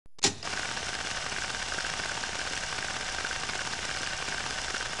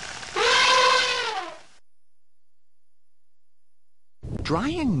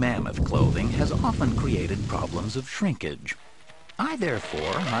Drying mammoth clothing has often created problems of shrinkage. I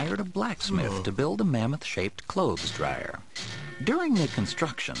therefore hired a blacksmith to build a mammoth-shaped clothes dryer. During the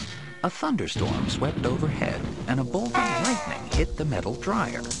construction, a thunderstorm swept overhead and a bolt of lightning hit the metal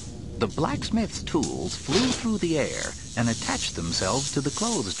dryer. The blacksmith's tools flew through the air and attached themselves to the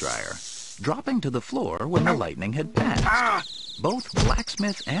clothes dryer, dropping to the floor when the lightning had passed. Both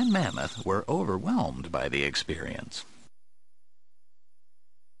blacksmith and mammoth were overwhelmed by the experience.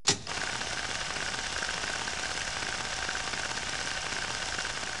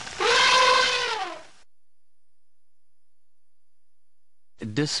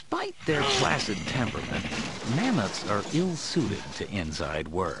 Despite their placid temperament, mammoths are ill-suited to inside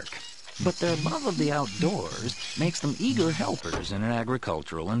work. But their love of the outdoors makes them eager helpers in an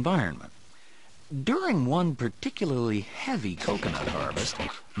agricultural environment. During one particularly heavy coconut harvest,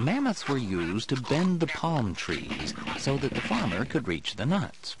 mammoths were used to bend the palm trees so that the farmer could reach the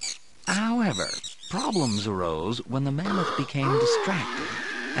nuts. However, problems arose when the mammoth became distracted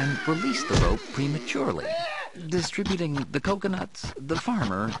and released the rope prematurely, distributing the coconuts, the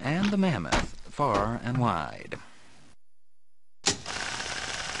farmer, and the mammoth far and wide.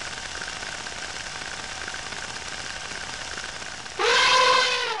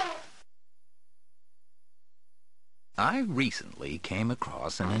 I recently came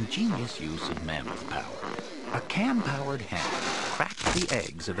across an ingenious use of mammoth power. A cam-powered hammer cracked the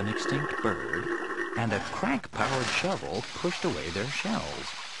eggs of an extinct bird, and a crank-powered shovel pushed away their shells.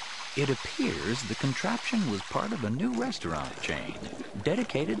 It appears the contraption was part of a new restaurant chain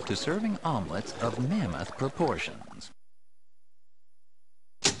dedicated to serving omelets of mammoth proportions.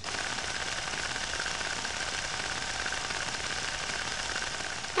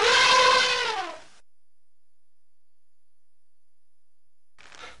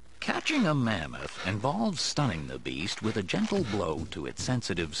 Catching a mammoth involves stunning the beast with a gentle blow to its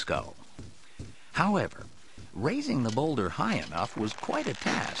sensitive skull. However, raising the boulder high enough was quite a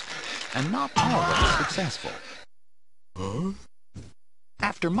task, and not always successful.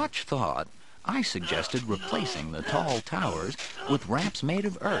 After much thought, I suggested replacing the tall towers with ramps made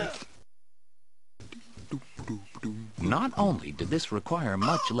of earth. Not only did this require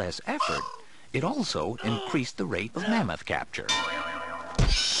much less effort, it also increased the rate of mammoth capture.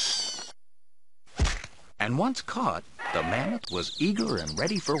 And once caught, the mammoth was eager and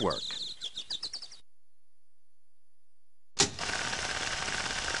ready for work.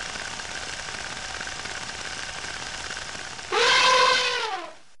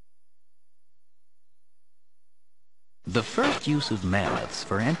 The first use of mammoths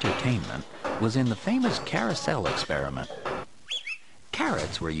for entertainment was in the famous carousel experiment.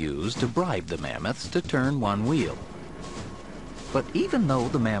 Carrots were used to bribe the mammoths to turn one wheel. But even though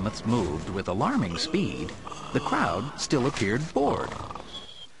the mammoths moved with alarming speed, the crowd still appeared bored.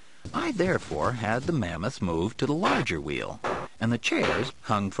 I therefore had the mammoths move to the larger wheel, and the chairs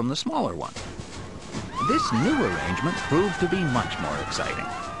hung from the smaller one. This new arrangement proved to be much more exciting.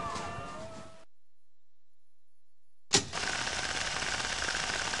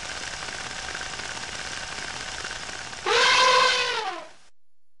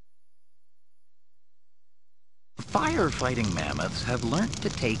 Firefighting mammoths have learnt to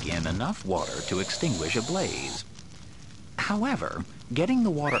take in enough water to extinguish a blaze. However, getting the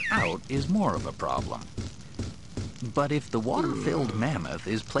water out is more of a problem. But if the water-filled mammoth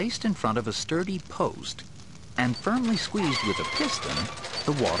is placed in front of a sturdy post and firmly squeezed with a piston,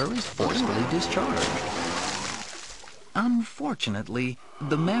 the water is forcefully discharged. Unfortunately,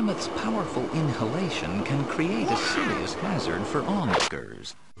 the mammoth's powerful inhalation can create a serious hazard for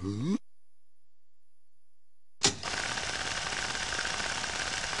onlookers.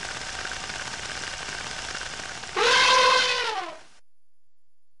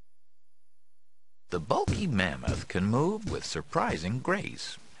 The bulky mammoth can move with surprising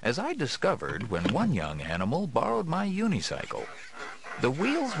grace, as I discovered when one young animal borrowed my unicycle. The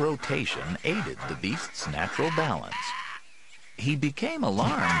wheel's rotation aided the beast's natural balance. He became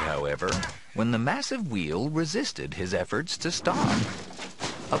alarmed, however, when the massive wheel resisted his efforts to stop.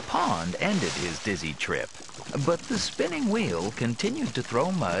 A pond ended his dizzy trip, but the spinning wheel continued to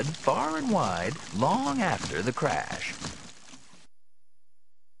throw mud far and wide long after the crash.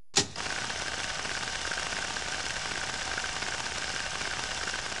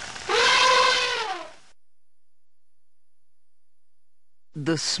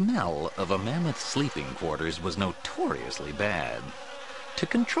 The smell of a mammoth's sleeping quarters was notoriously bad. To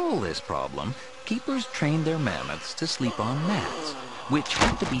control this problem, keepers trained their mammoths to sleep on mats, which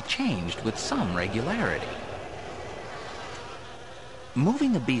had to be changed with some regularity.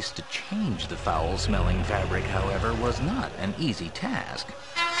 Moving the beast to change the foul-smelling fabric, however, was not an easy task.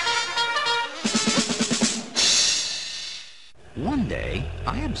 One day,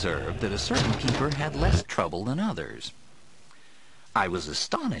 I observed that a certain keeper had less trouble than others. I was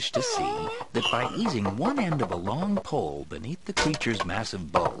astonished to see that by easing one end of a long pole beneath the creature's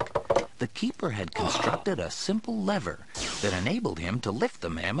massive bulk, the keeper had constructed a simple lever that enabled him to lift the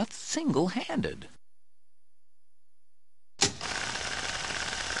mammoth single-handed.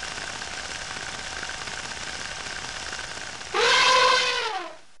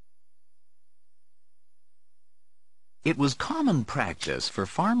 It was common practice for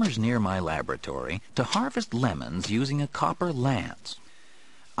farmers near my laboratory to harvest lemons using a copper lance.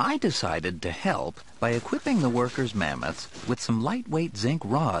 I decided to help by equipping the workers' mammoths with some lightweight zinc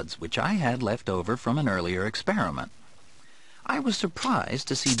rods which I had left over from an earlier experiment. I was surprised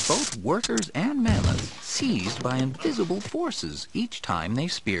to see both workers and mammoths seized by invisible forces each time they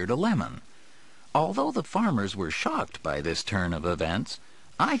speared a lemon. Although the farmers were shocked by this turn of events,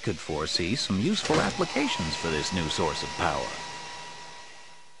 I could foresee some useful applications for this new source of power.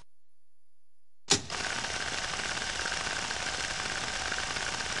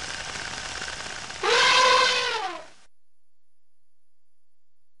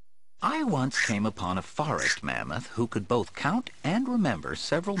 I once came upon a forest mammoth who could both count and remember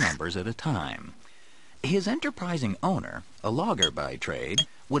several numbers at a time. His enterprising owner, a logger by trade,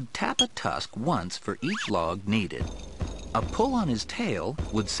 would tap a tusk once for each log needed. A pull on his tail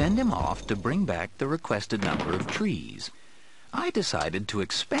would send him off to bring back the requested number of trees. I decided to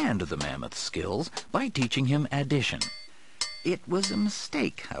expand the mammoth's skills by teaching him addition. It was a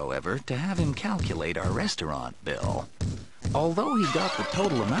mistake, however, to have him calculate our restaurant bill. Although he got the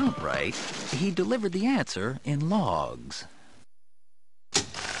total amount right, he delivered the answer in logs.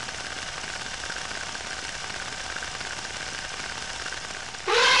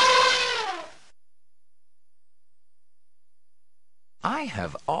 I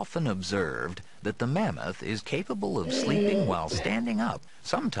have often observed that the mammoth is capable of sleeping while standing up,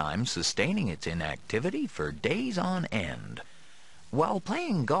 sometimes sustaining its inactivity for days on end. While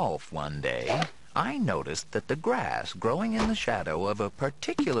playing golf one day, I noticed that the grass growing in the shadow of a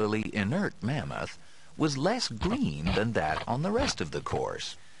particularly inert mammoth was less green than that on the rest of the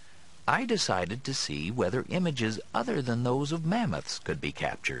course. I decided to see whether images other than those of mammoths could be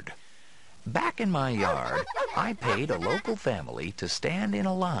captured. Back in my yard, I paid a local family to stand in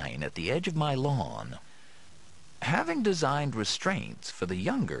a line at the edge of my lawn. Having designed restraints for the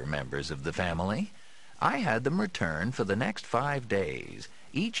younger members of the family, I had them return for the next 5 days,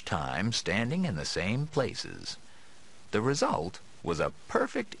 each time standing in the same places. The result was a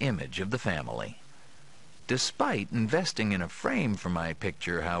perfect image of the family. Despite investing in a frame for my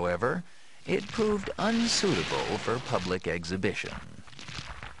picture, however, it proved unsuitable for public exhibition.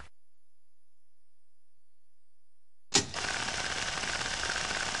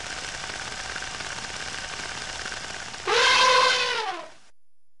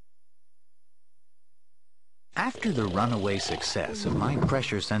 After the runaway success of my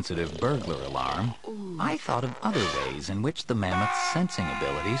pressure-sensitive burglar alarm, I thought of other ways in which the mammoth's sensing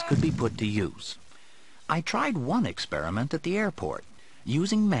abilities could be put to use. I tried one experiment at the airport,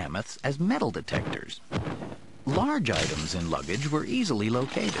 using mammoths as metal detectors. Large items in luggage were easily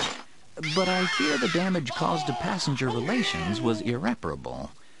located, but I fear the damage caused to passenger relations was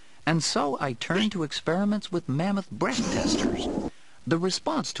irreparable, and so I turned to experiments with mammoth breath testers. The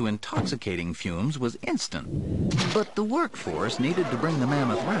response to intoxicating fumes was instant, but the workforce needed to bring the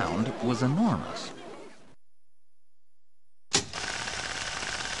mammoth round was enormous.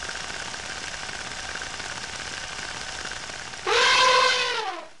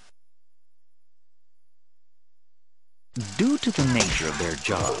 Due to the nature of their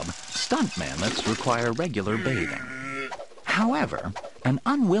job, stunt mammoths require regular bathing. However, an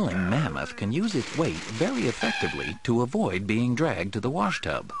unwilling mammoth can use its weight very effectively to avoid being dragged to the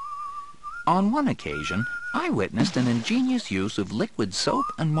washtub. On one occasion, I witnessed an ingenious use of liquid soap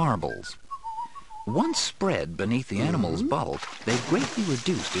and marbles. Once spread beneath the animal's bulk, they greatly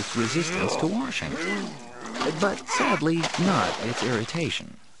reduced its resistance to washing, but sadly not its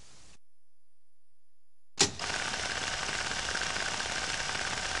irritation.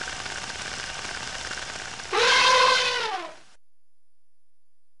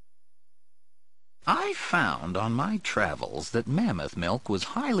 I found on my travels that mammoth milk was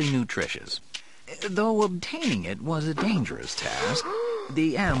highly nutritious, though obtaining it was a dangerous task,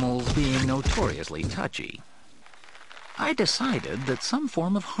 the animals being notoriously touchy. I decided that some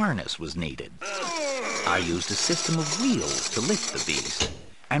form of harness was needed. I used a system of wheels to lift the beast,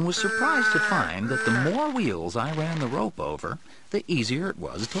 and was surprised to find that the more wheels I ran the rope over, the easier it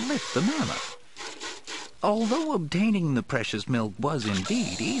was to lift the mammoth. Although obtaining the precious milk was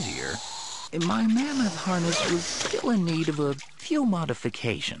indeed easier, my mammoth harness was still in need of a few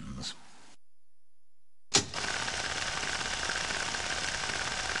modifications.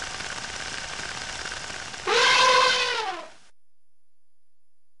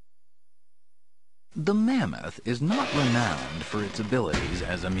 The mammoth is not renowned for its abilities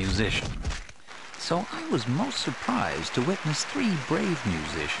as a musician, so I was most surprised to witness 3 brave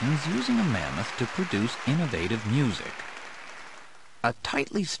musicians using a mammoth to produce innovative music. A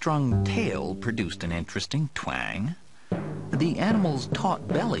tightly strung tail produced an interesting twang. The animal's taut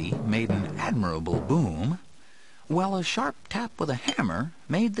belly made an admirable boom, while a sharp tap with a hammer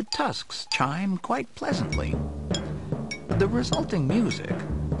made the tusks chime quite pleasantly. The resulting music,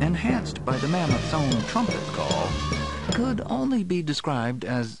 enhanced by the mammoth's own trumpet call, could only be described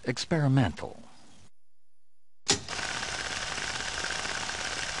as experimental.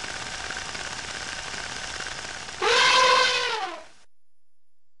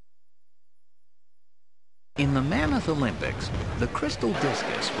 In the Mammoth Olympics, the crystal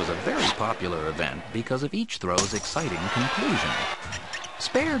discus was a very popular event because of each throw's exciting conclusion.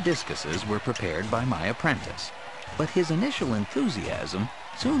 Spare discuses were prepared by my apprentice, but his initial enthusiasm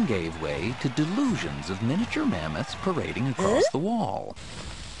soon gave way to delusions of miniature mammoths parading across the wall.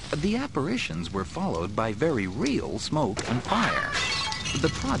 The apparitions were followed by very real smoke and fire. The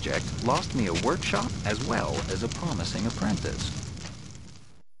project lost me a workshop as well as a promising apprentice.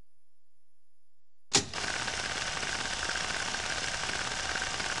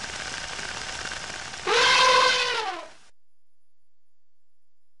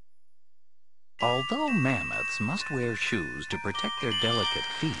 Although mammoths must wear shoes to protect their delicate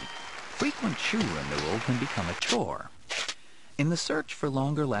feet, frequent shoe renewal can become a chore. In the search for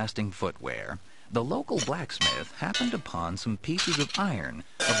longer-lasting footwear, the local blacksmith happened upon some pieces of iron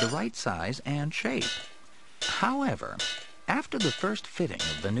of the right size and shape. However, after the first fitting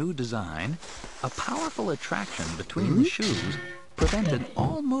of the new design, a powerful attraction between the shoes prevented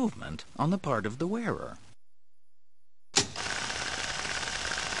all movement on the part of the wearer.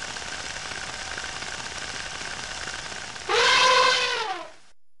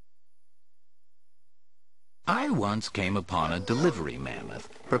 I once came upon a delivery mammoth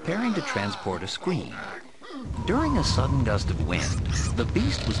preparing to transport a screen. During a sudden gust of wind, the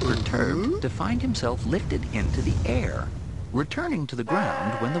beast was perturbed to find himself lifted into the air, returning to the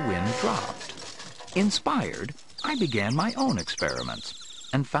ground when the wind dropped. Inspired, I began my own experiments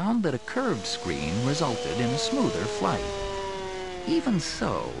and found that a curved screen resulted in a smoother flight. Even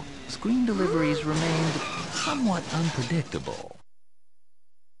so, screen deliveries remained somewhat unpredictable.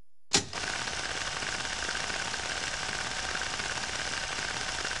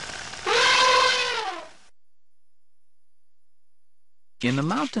 In the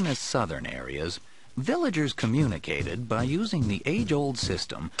mountainous southern areas, villagers communicated by using the age-old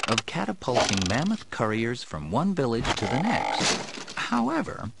system of catapulting mammoth couriers from one village to the next.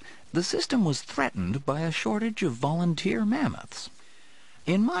 However, the system was threatened by a shortage of volunteer mammoths.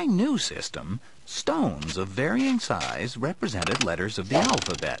 In my new system, stones of varying size represented letters of the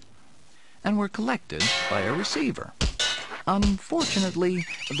alphabet and were collected by a receiver. Unfortunately,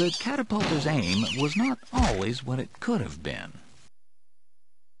 the catapulter's aim was not always what it could have been.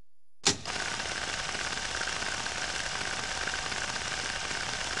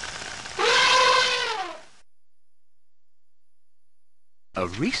 A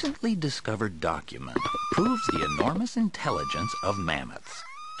recently discovered document proves the enormous intelligence of mammoths.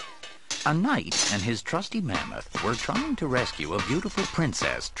 A knight and his trusty mammoth were trying to rescue a beautiful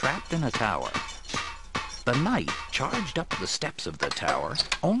princess trapped in a tower. The knight charged up the steps of the tower,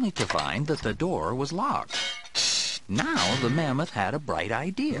 only to find that the door was locked. Now the mammoth had a bright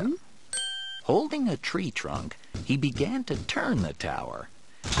idea. Holding a tree trunk, he began to turn the tower.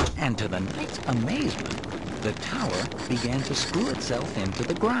 And to the knight's amazement, the tower began to screw itself into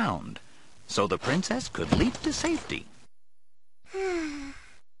the ground, so the princess could leap to safety.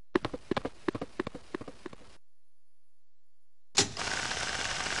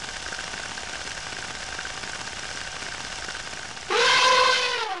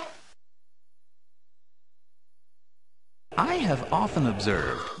 I have often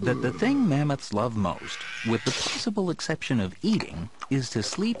observed that the thing mammoths love most, with the possible exception of eating, is to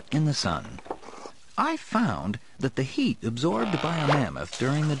sleep in the sun. I found that the heat absorbed by a mammoth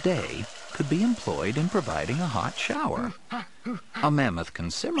during the day could be employed in providing a hot shower. A mammoth can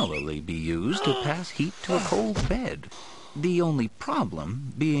similarly be used to pass heat to a cold bed, the only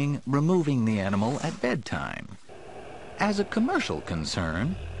problem being removing the animal at bedtime. As a commercial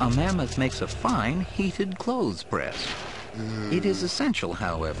concern, a Mammoth makes a fine, heated clothes press. It is essential,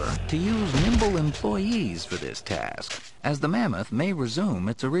 however, to use nimble employees for this task, as the Mammoth may resume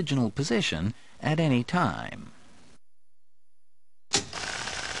its original position at any time.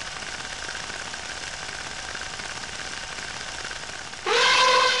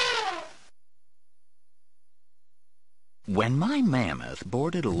 When my Mammoth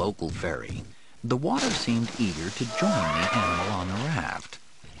boarded a local ferry, the water seemed eager to join the animal on the raft.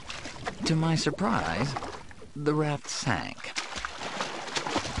 To my surprise, the raft sank.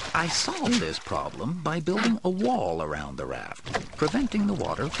 I solved this problem by building a wall around the raft, preventing the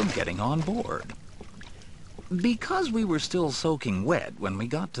water from getting on board. Because we were still soaking wet when we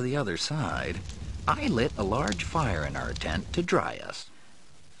got to the other side, I lit a large fire in our tent to dry us.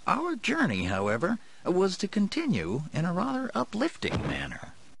 Our journey, however, was to continue in a rather uplifting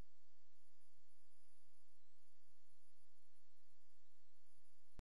manner.